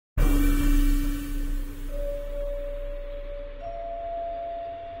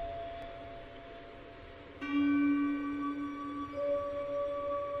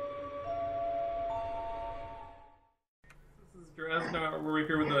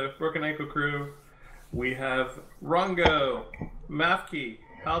the Broken Ankle crew, we have Rongo, Mafki,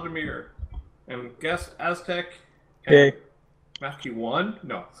 Haldemir, and guest Aztec. And Hey. Mafki won?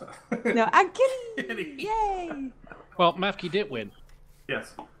 No. No, I'm kidding. Yay! Well, Mafki did win.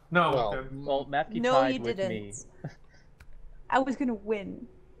 Yes. No. Well, Mafki No, tied you with didn't. me. I was gonna win.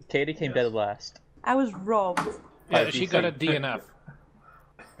 Katie came dead last. I was robbed. Yeah, she got a DNF.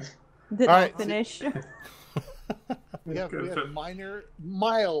 Did All not right. finish. We have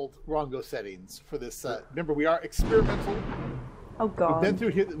mild Rongo settings for this. Remember, we are experimental. Oh We've god. been through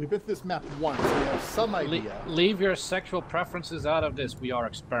here. We've been through this map once. So we have some idea. Leave your sexual preferences out of this. We are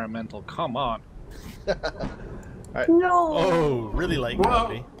experimental. Come on. No. Oh, really light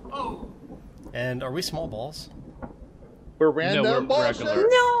gravity. Oh. And are we small balls? We're random we're ball regular. shapers.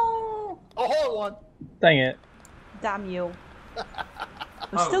 No. A hole in one. Dang it. Damn you.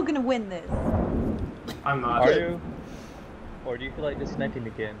 I'm still gonna win this. I'm not. Are you? Or do you feel like disconnecting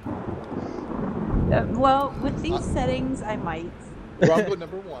again? Well, with these settings, I might. Rongo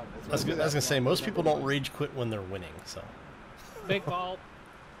number one. I was gonna say most people don't rage quit when they're winning. So. Big ball.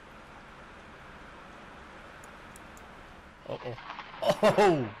 Oh.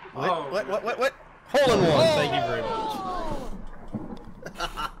 Oh. What? Hole in one. Thank you very much.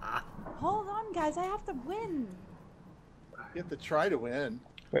 Hold on, guys. I have to win. You have to try to win.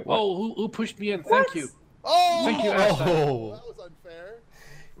 Wait, what? Oh, who pushed me in? Thank you. Oh! Thank you, That Aztec. was unfair.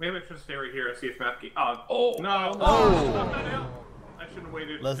 Maybe I should stay right here and see if Mafki. Oh, no. Oh. Stop that out. I should have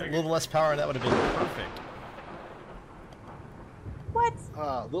waited. A little less power, and that would have been perfect. What?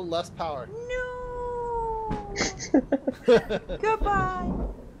 A little less power. No. Goodbye.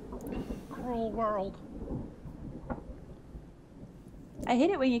 Cruel world. I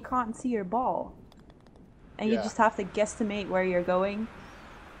hate it when you can't see your ball, and you Yeah. just have to guesstimate where you're going.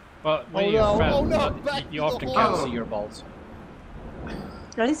 Well, when Oh, you're no. fat, Oh, no. Back you to the often hole. can't see your balls.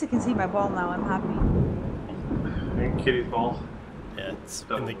 At least I can see my ball now. I'm happy. And Kitty's ball. Yeah,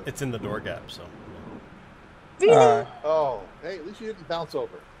 it's in the door gap. So. Really? Oh, hey, at least you didn't bounce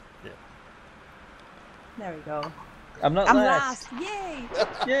over. There we go. I'm not I'm last. last. Yay!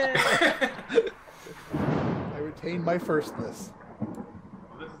 Yay! I retained my firstness. Well,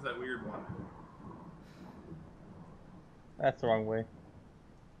 this is that weird one. That's the wrong way.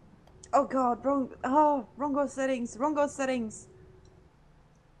 Oh god, wrong go settings. Wrong go settings.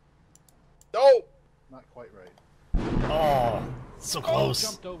 No! Not quite right. Oh, so Oh, close.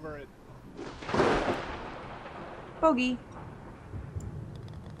 jumped over it. Bogey.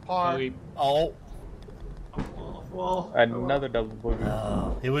 Par. Oh. Well, Another double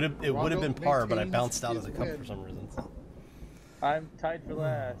booger. It would have been par, but I maintains bounced out of his the cup win. for some reason. I'm tied for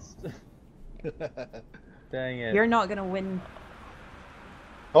last. Dang it. You're not gonna win.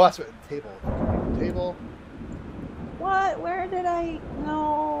 Oh, that's right. Table. Table. What? Where did I?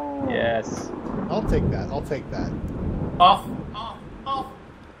 No. Yes. I'll take that. I'll take that. off.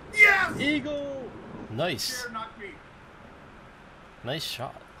 Yes! Eagle! Nice, Chair knocked me. nice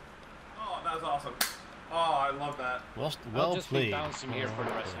shot. Oh, that was awesome. Oh, I love that. Well I'll just be played. bouncing here for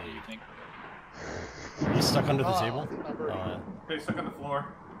the rest of the evening. You stuck under the Oh, table? I think I'm ready. Yeah. They stuck on the floor.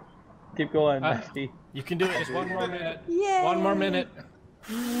 Keep going, Ah. Mafty. You can do it. Just one more minute. Yay! One more minute.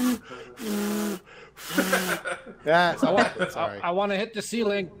 Yeah, it's all right. Sorry. I want to hit the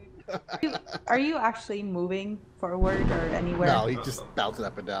ceiling. Are you actually moving forward or anywhere? No, he just bouncing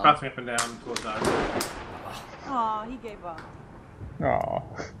up and down. Bouncing up and down until it dies. Aw, he gave up. Aw.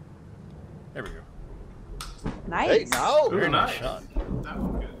 There we go. Nice. Hey, now. Ooh, Very nice nice. shot. That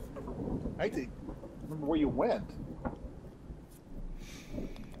was good. I think. Remember where you went.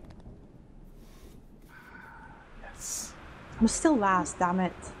 Yes. I'm still last, damn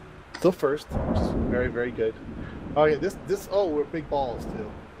it. Still first, which is very, very good. Oh yeah, this. Oh, we're big balls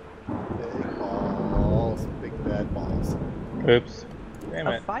too. Big balls, big bad balls. Oops. Damn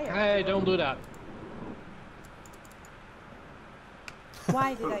A it. fire. Hey, don't do that.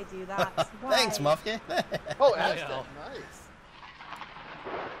 Why did I do that? Why? Thanks, Muffy. Oh, yeah. Aztec, nice.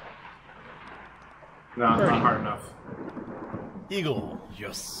 No, it's not hard enough. Eagle.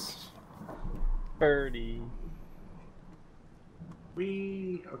 Yes. Birdie.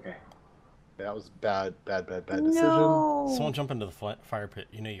 Okay. That was bad decision. No. Someone jump into the fire pit.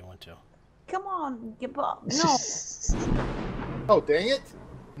 You know you want to. Come on, give up. No. Oh, dang it!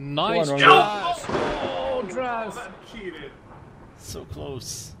 Nice Come on, Draz. Oh, Draz. That cheated. So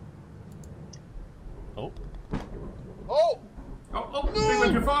close. Oh. Oh! Oh, they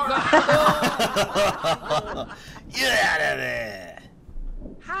went too far. Get out of there.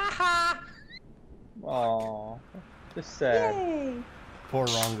 Aw. Just sad. Yay. Poor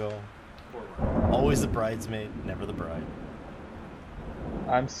Rongo. Always the bridesmaid, never the bride.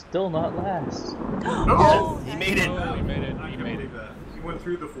 I'm still not last. Oh! He made it. Oh, he made it. I He can't made believe it. that. He went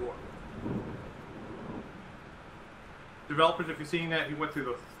through the 4. Developers, if you're seeing that, he went through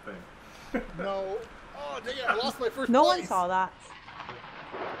the thing. No. Oh, dang it, I lost my first No place. one saw that.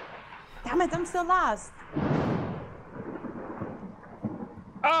 Damn it, I'm still last.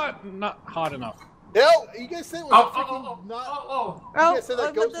 Ah, not hard enough. Hell, you guys said it was freaking not. Oh! You guys said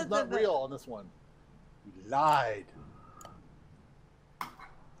that ghost is not real on this one. You lied.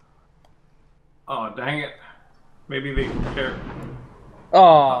 Oh, dang it. Maybe they care.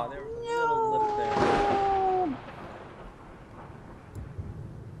 Oh, there was a little lip there.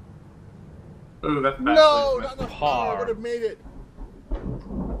 Ooh, that's bad. No, placement. not the par. I would have made it.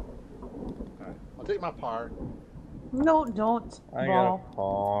 Alright, I'll take my par. No, don't. I Ball. got a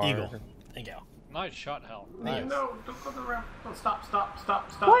par. Eagle. There you go. Nice shot, Hal. Nice. No, don't go the ramp. Don't stop.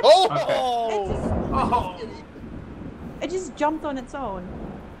 What? Oh! Okay. Oh! It just jumped on its own.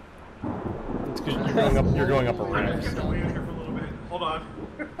 It's because you're going up a I'm ramp. just gonna wait here for a little bit. Hold on.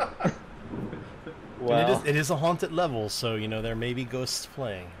 Well, And it is a haunted level, so you know there may be ghosts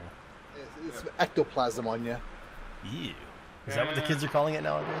playing here. It's ectoplasm on you. Ew. Is that what the kids are calling it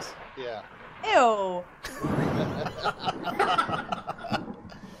nowadays? Yeah. Ew.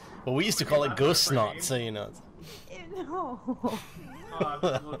 Well, we used to call it ghost snot, so you know. Ew, no. It's a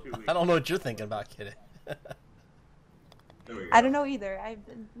little too weak. I don't know what you're thinking about, kidding. There we go. I don't know either. I've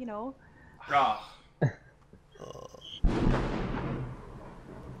been, you know. Ah.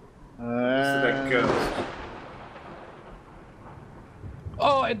 This is that ghost.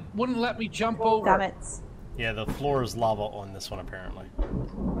 Oh, it wouldn't let me jump over. Damn it. Yeah, the floor is lava on this one, apparently.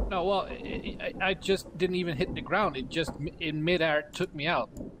 No, well, I just didn't even hit the ground. It just, in midair, took me out.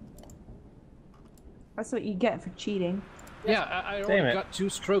 That's what you get for cheating. Yeah, I Damn only it. got 2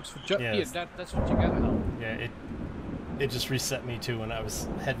 strokes for just. Yeah, Yeah, it's- that's what you got, Hal. Yeah, it just reset me too when I was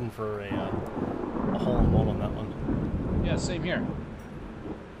heading for a hole in one on that one. Yeah, same here.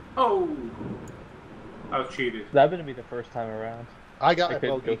 Oh! I was cheated. that wouldn't be the first time around. I got I my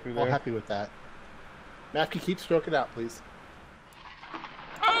couldn't bogey. go through I'm there. happy with that. Matthew, keep stroking out, please.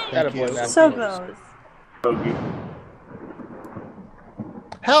 That Thank you. avoid that. So close. Bogey.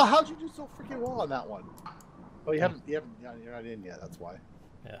 How'd you do so freaking well on that one? Oh, you're not in yet, that's why.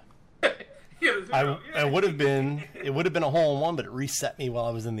 Yeah. Yeah, zero. It would have been a hole in one, but it reset me while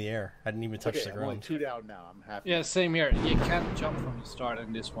I was in the air. I didn't even touch Okay, the I'm only ground. 2 down now. I'm happy. Yeah, same here. You can't jump from the start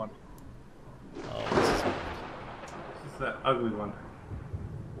in this one. Oh, this is This is that ugly one.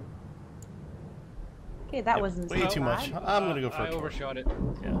 Okay, that wasn't way so too bad. much. I'm gonna go for I a tour. overshot it.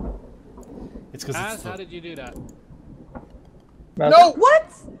 Yeah. It's because Az, it's how did you do that? No! What?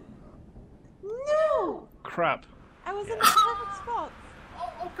 No! Crap. I was in the perfect spot.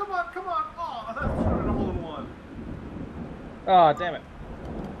 Oh, come on. Oh, I thought I shot a hole in one. Oh, damn it.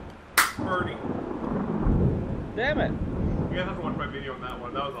 Birdie. Damn it. You guys have to watch my video on that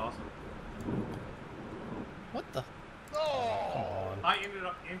one. That was awesome. what the? Oh! Come on. I ended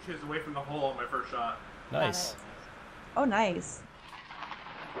up inches away from the hole on my first shot. Nice. Oh, nice.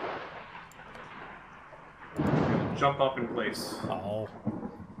 Jump up in place. Oh.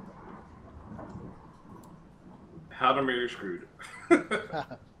 How to marry screwed.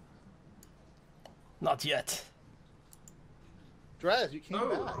 Not yet. Draz, you came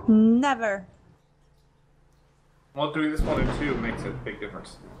Oh. back. Never. Well, doing this one and 2 makes a big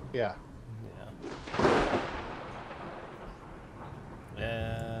difference. Yeah. Yeah.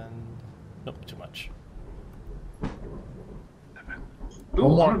 And nope, too much. Ooh,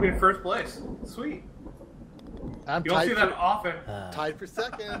 One more. I'm gonna be in first place. Sweet. I'm You don't see tied, that often. tied for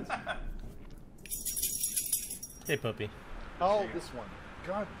second. Hey, puppy. Oh, this one.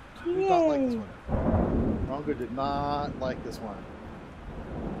 God, who did not like this one? Rongo did not like this one.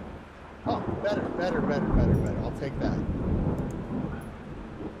 Oh, better. I'll take that.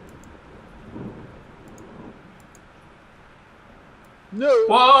 No!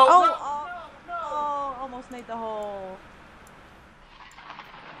 Whoa! Oh, no, oh, no, no. oh, almost made the hole.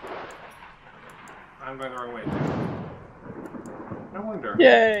 I'm going the wrong way. No wonder.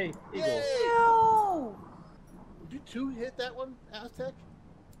 Yay! Eagle. Yay! No! Did you 2 hit that one, Aztec?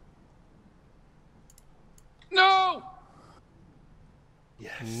 No!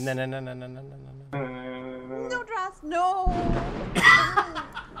 Yes. No. No, Dras, no!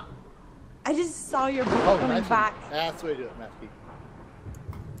 I just saw your book Oh, coming nice back. one. That's the way to do it, Matthew.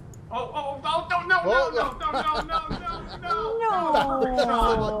 No.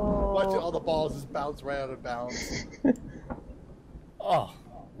 No! Watch all the balls just bounce right out of bounds. Oh.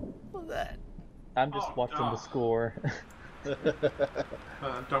 What's that? I'm just Oh, watching no. the score. Don't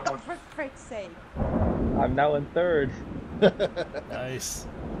Oh, want. for frick's sake. I'm now in third. Nice.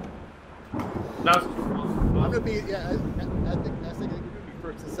 That's I'm gonna be. Yeah, I think you're gonna be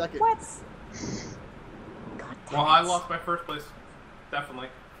first and second. What? God damn well, I it. lost my first place. Definitely.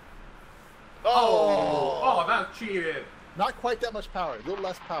 Oh, Oh, that's cheated. not quite that much power. A little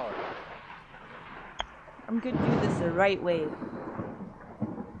less power. I'm gonna do this the right way.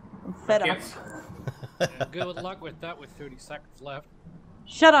 I'm fed up. Yes. Yeah, good luck with that with 30 seconds left.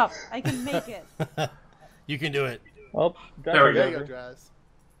 Shut up! I can make it. You can do it. Oh, There we There you driver. go, Draz.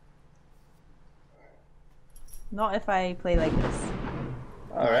 Not if I play like this.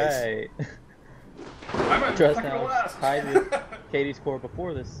 Alright. I'm at Trust second to now. last. Tied with Katie's score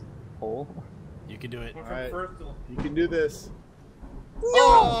before this hole. You can do it. From Alright. first to... You can do this. Out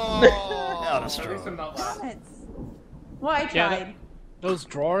Oh! of At least I'm straw. not last. Damn it. Well, I Yeah, tried. Those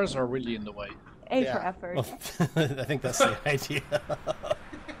drawers are really in the way. A Yeah. for effort. I think that's the idea.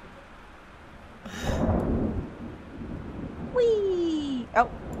 Whee! Oh.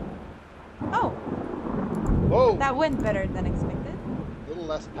 Oh, Whoa! that went better than expected. A little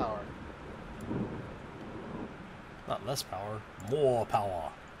less power. Not less power, more power.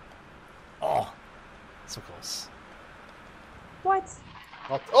 Oh, so close. What?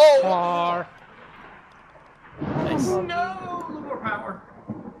 Oh! Car. Nice. No, a little more power.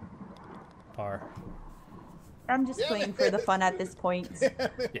 Par. I'm just playing for the fun at this point.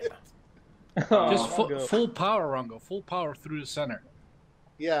 Yeah. Just Rongo. full power, Rongo. Full power through the center.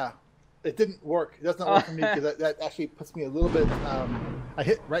 Yeah, it didn't work. It does not work for me because that actually puts me a little bit. I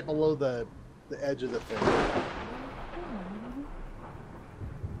hit right below the edge of the thing.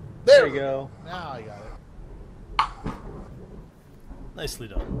 There we you go. Now I got it. Nicely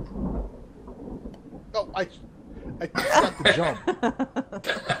done. Oh, I just got the jump.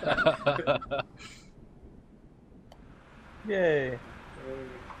 Yay.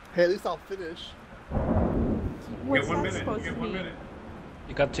 Hey, at least I'll finish. You What's get 1 that minute. supposed You to get 1 mean? minute.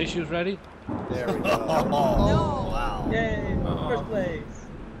 You got tissues ready? There we go. Oh, wow. Yay. Uh-oh. First place.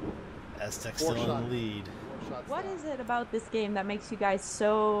 Aztec Four still in shots. the lead. 4 shots What down. is it about this game that makes you guys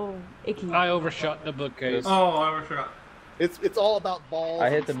so icky? I overshot the bookcase. Oh, I overshot. It's all about balls. I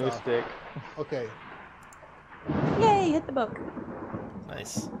hit and the moose stuff. stick. Okay. Yay, hit the book.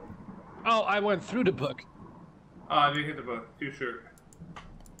 Nice. Oh, I went through the book. Oh, I didn't hit the book. Too short.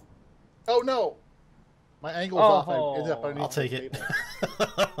 Oh no, my angle was off. I Oh. ended up underneath I'll take the it.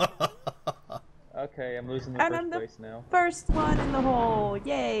 table. Okay, I'm losing the And first I'm the place now. first one in the hole.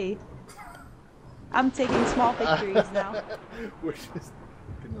 Yay. I'm taking small victories now. We're just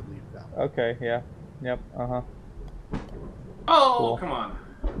gonna leave that. Okay, yeah. Yep, uh-huh. Oh, Cool. come on.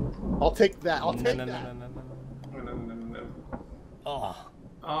 I'll take that. I'll No, take no, no, that. no, no, no. No, no, no, no. Oh,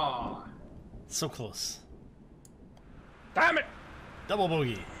 Oh. so close. Damn it! Double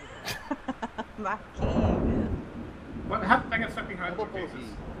bogey. My king. What happened? I got stuck behind the Double bookcases.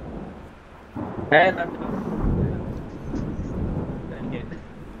 bogey. And I'm Dang it.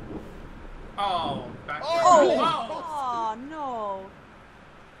 Oh, back Oh! oh! Oh, no.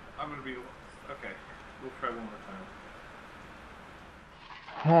 I'm gonna be. Okay, we'll try one more time.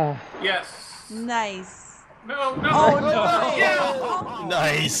 Ah. Yes. Nice. No, no. Oh, no. Yeah. Oh.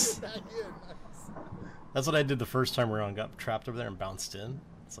 Nice. Back in. Nice. That's what I did the first time around. Got trapped over there and bounced in.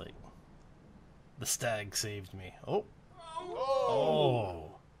 It's like the stag saved me. Oh,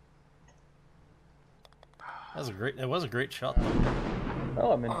 oh. That was a great. It was a great shot. Though.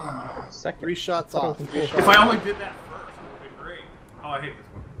 Oh, I'm in second. 3 shots Thought I off. was in 3 fourth. shots. If I only did that first, it would have been great. Oh, I hate this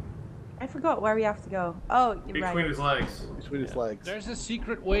one. I forgot where we have to go. Oh, you're Between right. his legs. Between his legs. There's a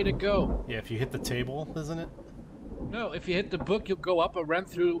secret way to go. Yeah, if you hit the table, isn't it? No, if you hit the book, you'll go up and run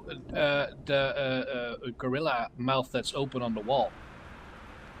through the gorilla mouth that's open on the wall.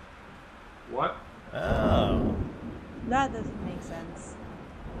 What? Oh. That doesn't make sense.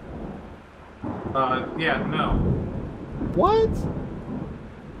 Yeah, no. What?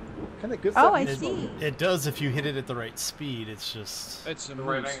 Kind of good stuff. Oh, I in this see. movie. It does if you hit it at the right speed. It's just It's a The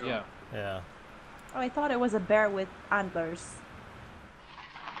right moose, angle. yeah. yeah. Oh, I thought it was a bear with antlers.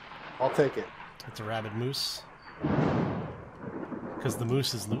 I'll take it. It's a rabid moose. Because the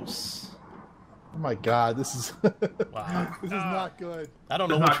moose is loose. Oh my god, this is Wow. this is not good. I don't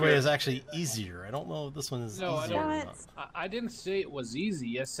know It's which not way good. is actually easier. I don't know if this one is No, I easier. don't. or What? not. I didn't say it was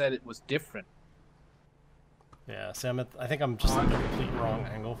easy. I said it was different. Yeah, see, I think I'm just at the complete wrong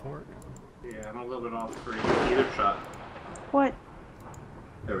angle for it. Yeah, I'm a little bit off for either shot. What?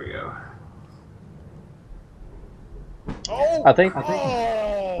 There we go. Oh! I think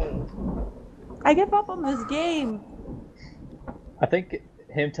Oh! I give up on this game.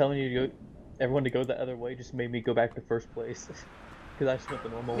 him telling you to go, everyone to go the other way just made me go back to first place. because I just went the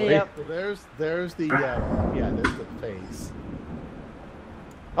normal way. Yep. So there's the there's the face.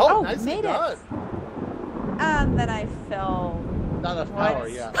 Oh, Oh, nicely made done. it. And then I fell. Not enough What? power,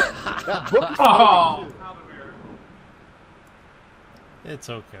 yeah. That book is Oh, powerful, too. Haldimir. It's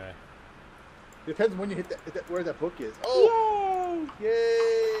okay. Depends when you hit where that book is. Oh, Yay!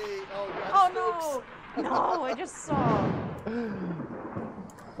 yay! Oh, you got Oh no! No, I just saw.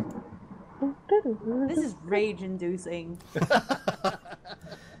 This is rage-inducing.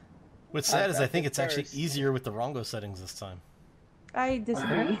 What's sad is I got think it it's actually first. easier with the Rongo settings this time. I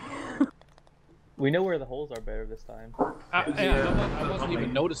disagree. We know where the holes are better this time. I wasn't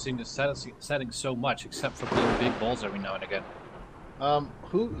even noticing the settings so much, except for being big balls every now and again.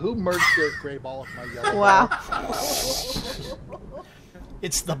 Who merged their gray ball with my yellow Wow. ball?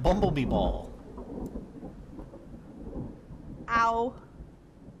 It's the Bumblebee ball. Ow.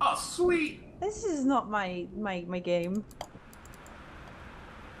 Oh, sweet. This is not my game.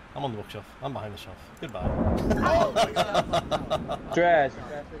 I'm on the bookshelf. I'm behind the shelf. Goodbye. Oh my god! Trash.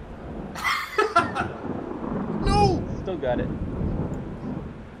 No! Still got it.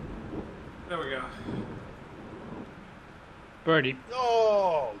 There we go. Birdie.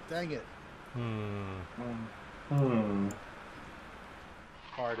 Oh, dang it!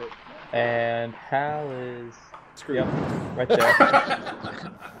 Hard it. And Hal is. Screw Yep, it. right there.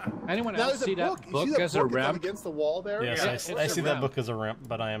 Anyone Now else there's see a that book. You book see that as a book that's ramp? against the wall there? Yes, Yeah, I it's see a that ramp. book as a ramp,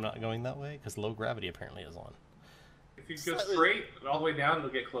 but I am not going that way because low gravity apparently is on. If you go straight all the way down, you'll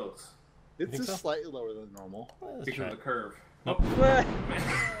get close. It's think just so? slightly lower than normal. Let's Because try of it. the curve. Nope.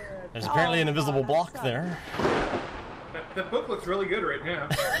 There's apparently Oh, an invisible God, that block sucks. there. That book looks really good right now.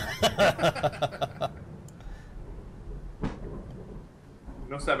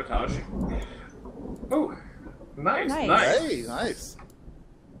 No sabotage. Oh, nice, Nice. nice. Hey, nice.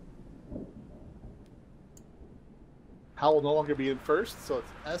 Hal will no longer be in first, so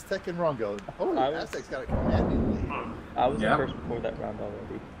it's Aztec and Rongo. Oh, I was- Aztec's got a commanding lead. I was Yeah. in first before that round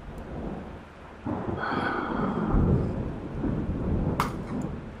already.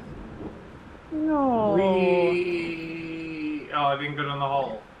 No. Oh, I didn't go down the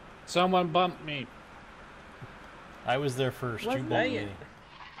hole. Someone bumped me. I was there first. What? You bumped Dang me. it.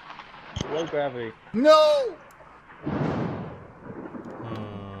 Low gravity. No!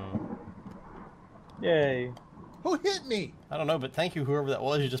 Yay. Who hit me? I don't know, but thank you, whoever that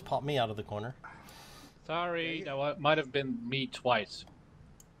was. You just popped me out of the corner. Sorry, that might have been me twice.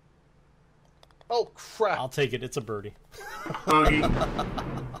 Oh, crap. I'll take it. It's a birdie. Bogey.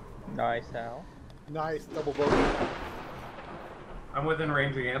 Nice, Hal. Nice, double bogey. I'm within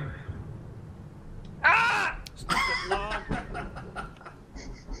range again.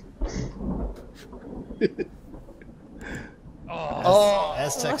 Oh,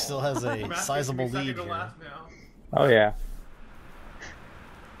 Aztec still has a Matthew sizable should be lead second to here. last now. Oh, yeah.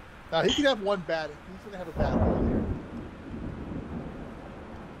 now he can have one bad. He's going to have a bad hole here.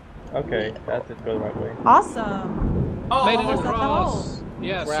 Okay, that didn't go the right way. Awesome. Oh, Made it almost at the across.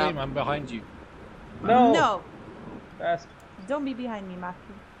 Yeah, Crap. same. I'm behind you. No! No. Fast. Don't be behind me,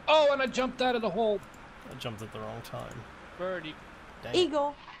 Matthew. Oh, and I jumped out of the hole. I jumped at the wrong time. Birdie. Dang.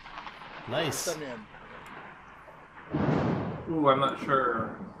 Eagle. Nice. Come in. Ooh, I'm not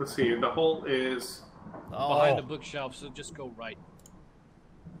sure. Let's see. The hole is. Oh, Behind the bookshelf, so just go right.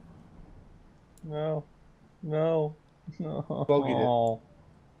 No. No. No. Bogeyed it.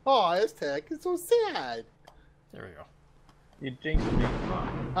 Oh, Aztec, it's so sad. there we go. You jinxed me.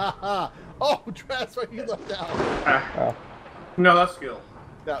 Ha ha. Oh, that's why you left out. Ah, Oh. no, that's skill.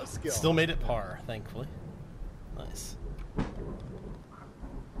 That was skill. Still made it par, thankfully. Nice.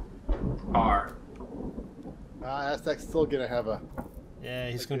 R. Aztec's still going to have a Yeah,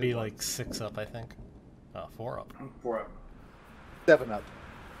 he's going to be like 6 up, I think. 4 up. 4 up. 7 up.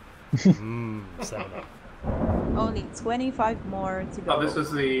 7 up. Only 25 more to go. Oh, this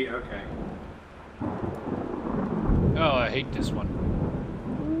is the. Okay. Oh, I hate this one.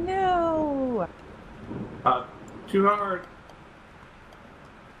 No. Too hard.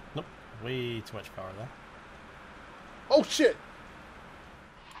 Nope. Way too much power there. Oh, shit.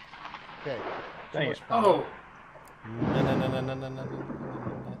 Okay. Too Dang much it. power. Oh. No.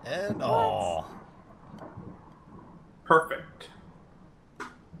 And oh. Perfect.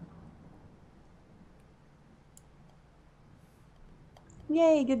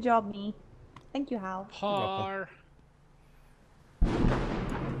 Yay, good job, me. Thank you, Hal. Par.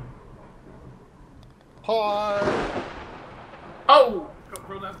 Par. Oh! Go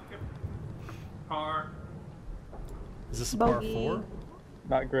throw that skip. Par. Is this a par Bogey. 4?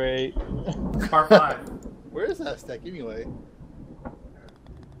 Not great. Par 5. Where is Aztec anyway?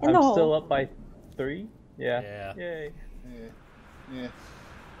 In I'm the hole. still up by 3? Yeah. Yeah. Yay. Yeah. Yeah.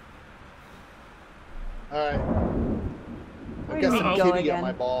 Alright. I Where guess do we I'm go kidding at again?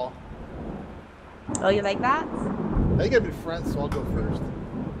 my ball. Oh, you like that? I think I've been friends, so I'll go first.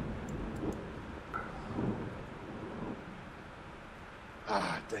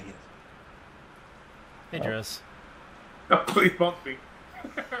 Ah, dang it. Hey, Dress. Oh, please bump me.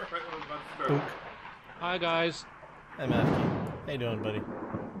 Right when I was about to start. Hi guys. Hey, Matthew. How you doing, buddy?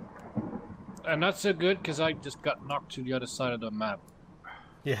 Not so good because I just got knocked to the other side of the map.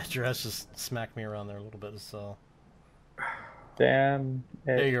 Yeah, Dress just smacked me around there a little bit, so... Damn.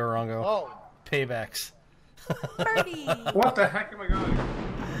 There you go, Rongo. Oh, Paybacks. Birdie! What the heck am I going?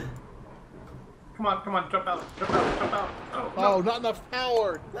 Come on, jump out. Oh, no. oh, not enough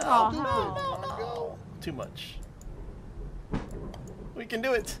power. Oh, Do it. no. Go. Too much. We can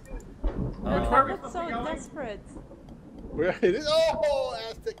do it. Which way are we That's supposed to so be going? desperate. Where it is? Oh,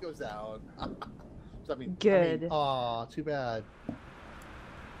 Aztec goes down. So, Good. Aw, too bad.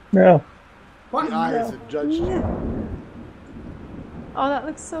 No. What? The eyes have judged you. Oh, that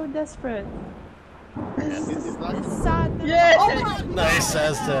looks so desperate. It's, It's not it's gonna sad. that- Yeah! Oh my Nice,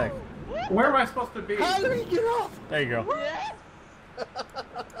 Aztec. Where am I supposed to be? How did he get off? There you go. I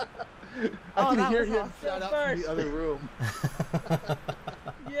Oh, can that hear was him awesome. shout out from the other room.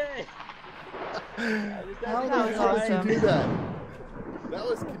 Yay! How That the was hell did awesome. you do that? That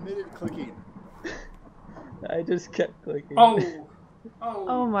was committed clicking. I just kept clicking. Oh.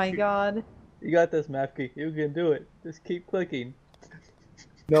 Oh my god. You got this, Mafki. You can do it. Just keep clicking.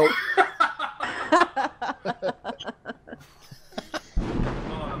 Nope. Oh,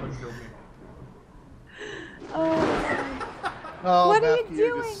 that would kill me. Oh, Oh, what are you Matthew,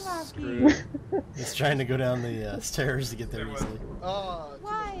 you're doing, just Matthew? screwed. He's trying to go down the stairs to get there easily. Oh, too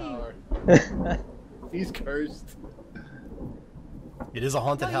much Why? power. He's cursed. It is a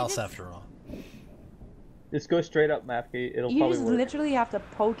haunted No, you house just- after all. Just go straight up, Mafki. It'll You probably just work. literally have to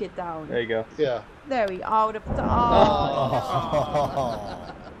poke it down. There you go. Yeah. There we go. Oh,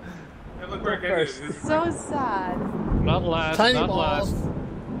 Oh. Hey, look where I First. get it. so sad. Not last. Tiny not balls. last.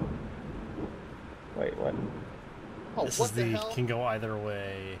 Wait, what? Oh, This what is the the hell? can go either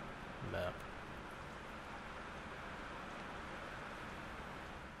way map.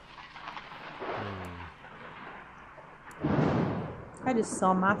 I just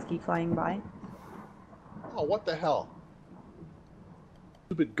saw Mafki flying by. Oh, what the hell?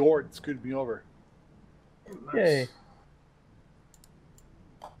 Stupid gourd screwed me over. Yay.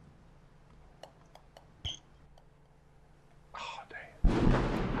 Oh, dang.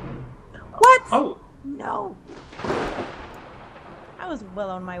 What? Oh. No. I was well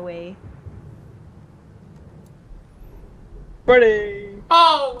on my way. Birdie!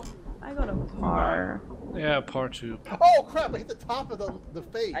 Oh. I got a par. Yeah, part two. Oh, crap. I hit the top of the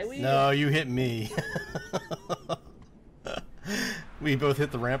face. I win. No, you hit me. We both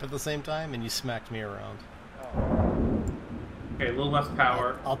hit the ramp at the same time, and you smacked me around. Okay, a little less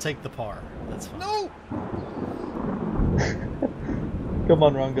power. I'll take the par. That's fine. No! Come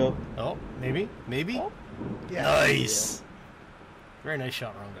on, Rongo. Oh, maybe? Yeah. Nice. Very nice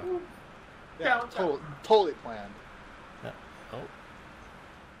shot, Rongo. Yeah, totally planned. Yeah. Oh.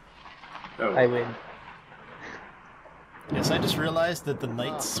 Oh. I win. Yes, I just realized that the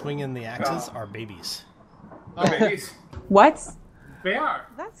knights swinging the axes are babies. Oh, babies. What? They are.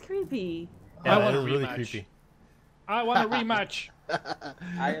 That's creepy. Yeah, I that want a is really rematch. creepy. I want a rematch.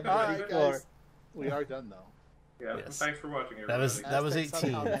 I am All ready right, for. guys. We are done, though. Yeah. Yes. Thanks for watching, everybody. That was Aztec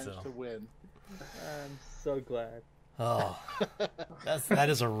 18. somehow managed So. to win. I'm so glad. Oh, that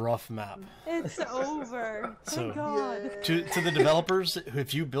is a rough map. It's over. So- Thank God. To the developers,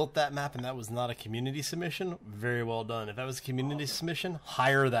 if you built that map and that was not a community submission, very well done. If that was a community submission,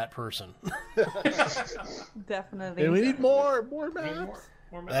 hire that person. Definitely. And we need more We need maps.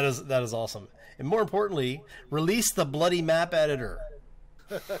 more maps. That is awesome. And more importantly, release the bloody map editor.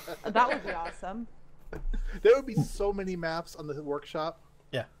 That would be awesome. There would be so many maps on the workshop.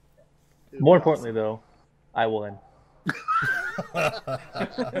 Yeah. It would More be importantly, though, I win.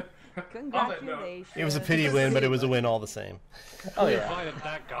 Congratulations. It was a pity win, but it was a win all the same. Oh, Who yeah. invited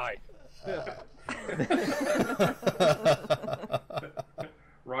that guy?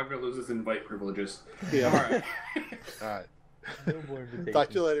 Ragnar loses invite privileges. awesome. Yeah. All right. All right. No more invitations. Talk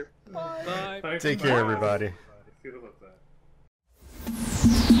to you later. Bye. Thanks. Take care, everybody. See you later.